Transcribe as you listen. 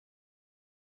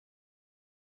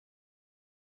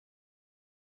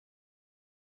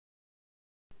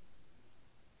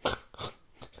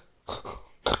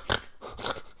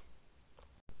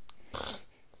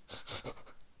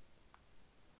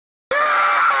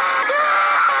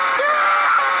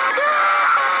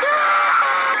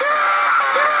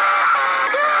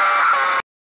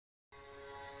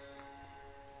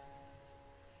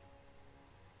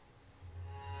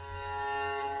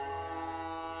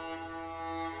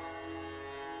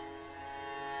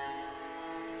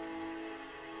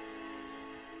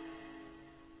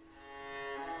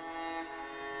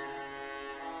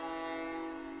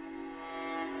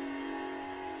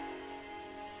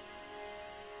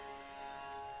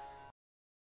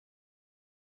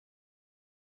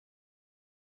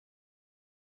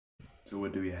So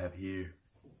what do we have here?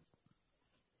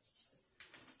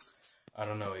 I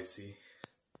don't know, AC.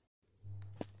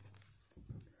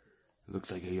 Looks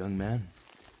like a young man.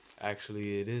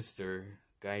 Actually, it is, sir.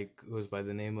 Guy goes by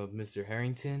the name of Mr.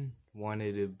 Harrington.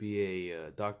 Wanted to be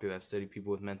a doctor that studied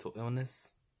people with mental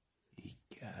illness.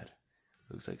 God.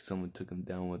 Looks like someone took him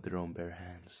down with their own bare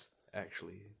hands.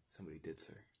 Actually, somebody did,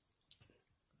 sir.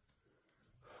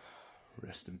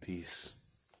 Rest in peace.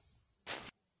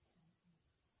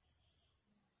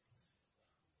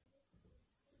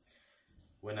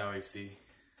 What now, AC?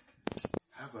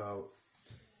 How about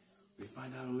we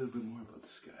find out a little bit more about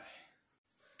this guy?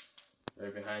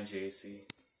 Right behind you, AC.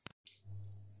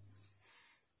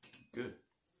 Good.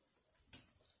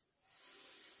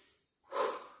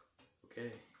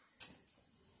 Okay.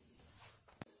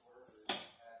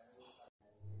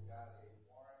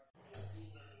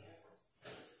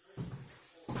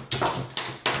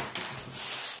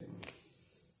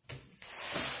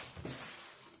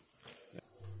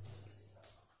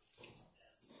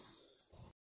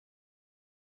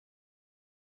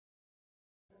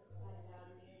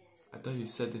 I thought you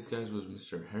said this guy was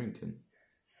Mr. Harrington.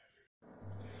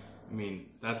 I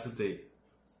mean, that's what they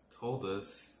told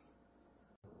us.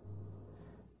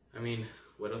 I mean,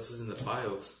 what else is in the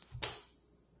files?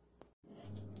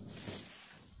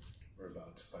 We're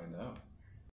about to find out.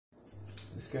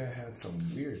 This guy had some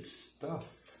weird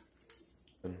stuff.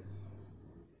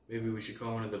 Maybe we should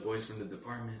call one of the boys from the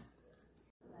department.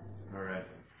 Alright.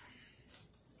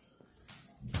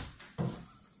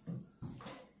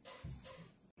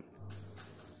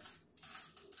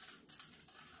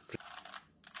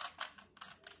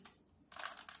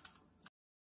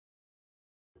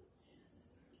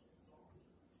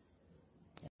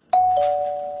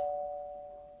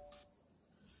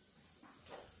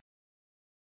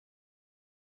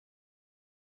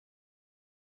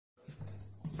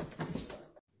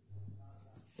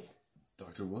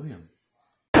 Dr. William.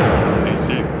 AC.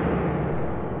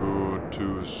 Good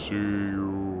to see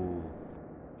you.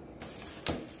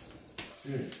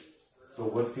 So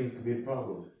what seems to be the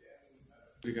problem?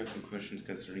 We got some questions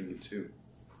concerning you too.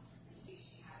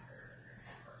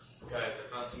 Guys,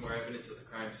 I found some more evidence of the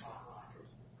crime scene.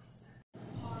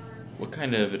 What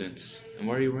kind of evidence? And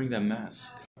why are you wearing that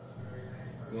mask?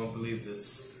 You won't believe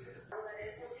this.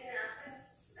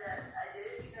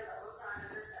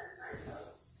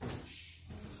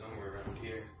 Somewhere around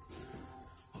here.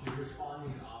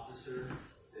 Responding officer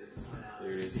that went out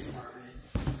There it is.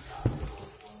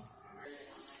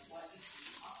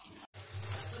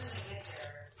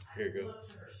 Here you go.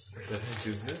 What the heck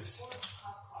is this?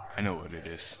 I know what it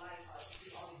is.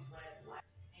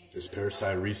 It's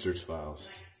parasite research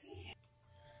files.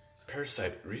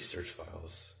 Parasite research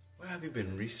files? What have you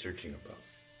been researching about,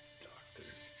 Doctor?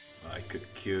 I could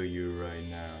kill you right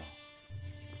now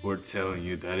for telling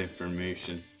you that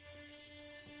information.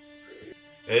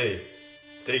 Hey,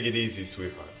 take it easy,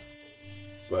 sweetheart.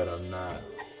 But I'm not.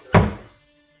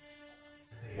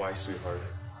 Why, sweetheart?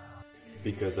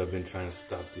 Because I've been trying to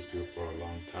stop these people for a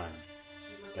long time.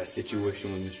 That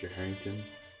situation with Mr. Harrington,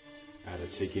 I had to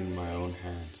take it in my own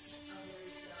hands.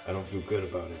 I don't feel good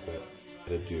about it, but I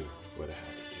had to do what I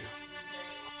had to do.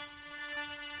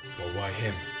 But why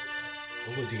him?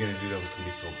 What was he gonna do that was gonna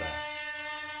be so bad?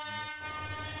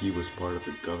 He was part of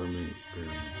a government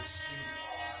experiment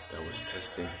that was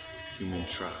testing human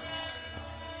trials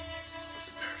of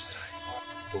the parasite.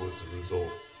 What was the result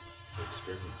of the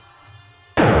experiment?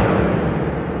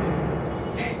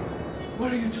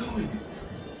 What are you doing?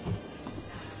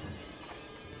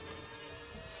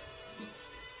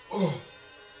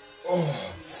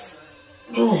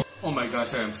 Oh my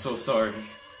gosh, I am so sorry.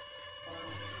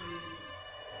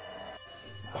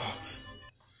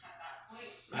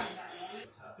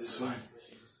 It's fine.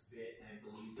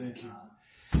 Thank you.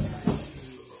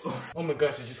 Oh my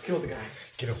gosh, I just killed the guy.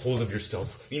 Get a hold of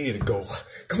yourself. You need to go.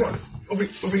 Come on, over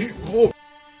here. Whoa.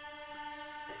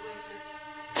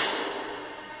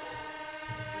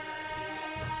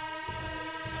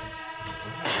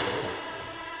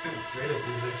 Straight up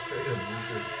loser, straight up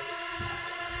loser.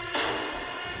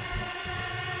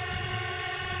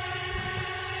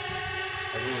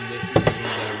 Everyone listen to me in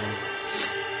that room.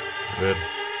 Good.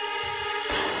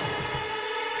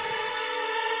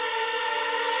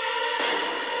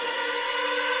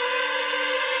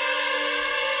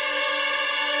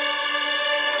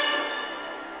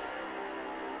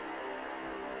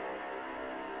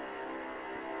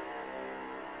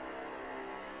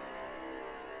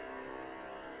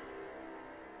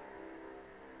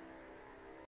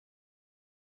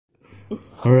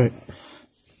 All right,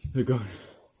 they're gone.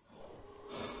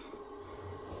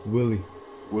 Willie.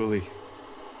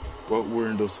 What were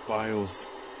in those files?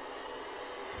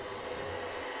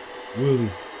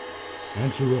 Willie,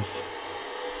 answer us.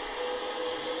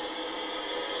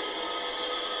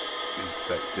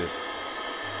 Infected.